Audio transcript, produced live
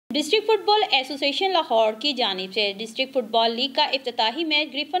District football association Lahore की जानिब से डिस्ट्रिक्ट फुटबॉल लीग का इफ्तिताही match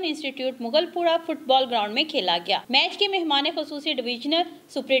Griffin institute Mughalpura football ground में खेला गया। मैच के मेहमान खुसूसी divisional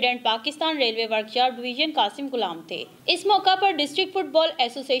superintendent Pakistan railway workshop division Qasim गुलाम थे। इस मौका पर डिस्ट्रिक्ट फुटबॉल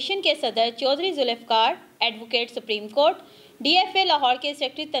एसोसिएशन के सदर Chaudhary Zulfikar, advocate supreme court, DFA Lahore के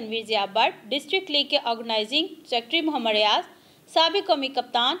सेक्रेटरी तनवीर जिया भट्ट, डिस्ट्रिक्ट लीग के ऑर्गेनाइजिंग सेक्रेटरी मोहम्मद रियाज, साबिक कौमी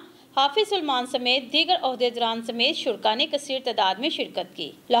कप्तान हाफिज सलमान समेत दीगर ओहदेदारान समेत शुरका ने कसीर तादाद में शिरकत की।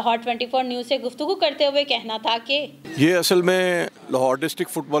 लाहौर 24 न्यूज़ से गुफ्तगू करते हुए कहना था कि ये असल में लाहौर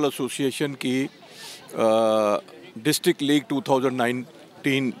डिस्ट्रिक्ट फुटबॉल एसोसिएशन की डिस्ट्रिक्ट लीग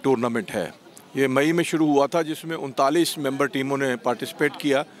 2019 टूर्नामेंट है। ये मई में शुरू हुआ था, जिसमें 39 मेंबर टीमों ने पार्टिसिपेट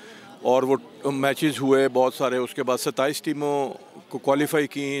किया और वो मैचेस हुए बहुत सारे। उसके बाद 27 टीमों को क्वालिफाई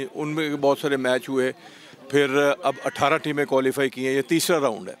की, उनमें बहुत सारे मैच हुए। फिर अब 18 टीमें क्वालिफाई की हैं। ये तीसरा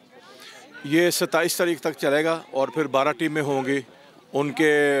राउंड है। ये 27 तारीख तक चलेगा और फिर 12 टीमें होंगी उनके।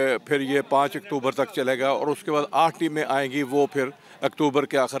 फिर ये 5 अक्टूबर तक चलेगा और उसके बाद 8 टीमें आएंगी, वो फिर अक्टूबर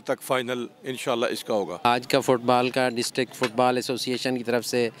के आखिर तक फाइनल इंशाल्लाह इसका होगा। आज का फुटबॉल का डिस्ट्रिक्ट फुटबॉल एसोसिएशन की तरफ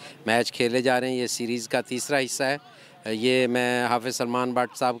से मैच खेले जा रहे हैं। ये सीरीज़ का तीसरा हिस्सा है। ये मैं हाफिज सलमान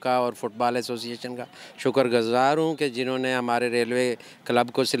भट्ट साहब का और फुटबॉल एसोसिएशन का शुक्रगुजार हूँ कि जिन्होंने हमारे रेलवे क्लब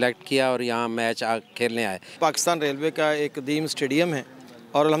को सिलेक्ट किया और यहाँ मैच खेलने आए। पाकिस्तान रेलवे का एक कदीम स्टेडियम है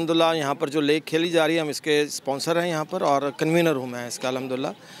और अल्हम्दुलिल्लाह यहाँ पर जो लीग खेली जा रही है, हम इसके स्पॉन्सर हैं यहाँ पर और कन्वीनर हूँ मैं इसका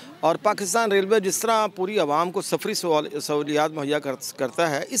अल्हम्दुलिल्लाह। और पाकिस्तान रेलवे जिस तरह पूरी आवाम को सफरी सहूलियात मुहैया करता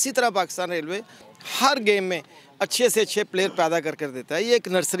है, इसी तरह पाकिस्तान रेलवे हर गेम में अच्छे से अच्छे प्लेयर पैदा कर देता है। ये एक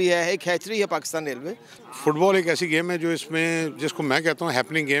नर्सरी है, एक हैचरी है पाकिस्तान रेलवे। फुटबॉल एक ऐसी गेम है जो इसमें, जिसको मैं कहता हूँ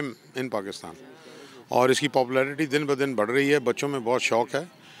हैपनिंग गेम इन पाकिस्तान, और इसकी पॉपुलैरिटी दिन ब दिन बढ़ रही है। बच्चों में बहुत शौक़ है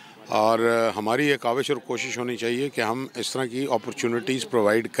और हमारी ये काविश और कोशिश होनी चाहिए कि हम इस तरह की अपॉर्चुनिटीज़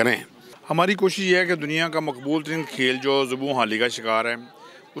प्रोवाइड करें। हमारी कोशिश ये है कि दुनिया का मकबूल तरीन खेल जो ज़ुबून हाली का शिकार है,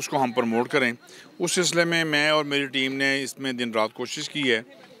 उसको हम प्रमोट करें। उस सिलसिले में मैं और मेरी टीम ने इसमें दिन रात कोशिश की है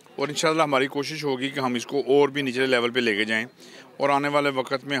और इंशाल्लाह हमारी कोशिश होगी कि हम इसको और भी निचले लेवल पे लेके जाएं। और आने वाले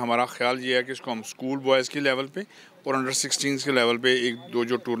वक्त में हमारा ख्याल ये है कि इसको हम स्कूल बॉयज़ के लेवल पे और अंडर 16 के लेवल पे एक दो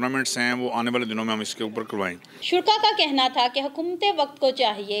जो टूर्नामेंट्स हैं वो आने वाले दिनों में हम इसके ऊपर करवाएं। शुरका का कहना था कि हुकूमत वक्त को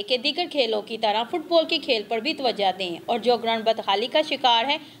चाहिए कि दीगर खेलों की तरह फुटबॉल के खेल पर भी तवज्जो दें और जो ग्राउंड बदहाली का शिकार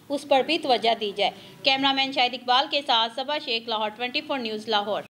है उस पर भी तवज्जो दी जाए। कैमरामैन शाहिद इकबाल के साथ सबा शेख, लाहौर 24 न्यूज़ लाहौर।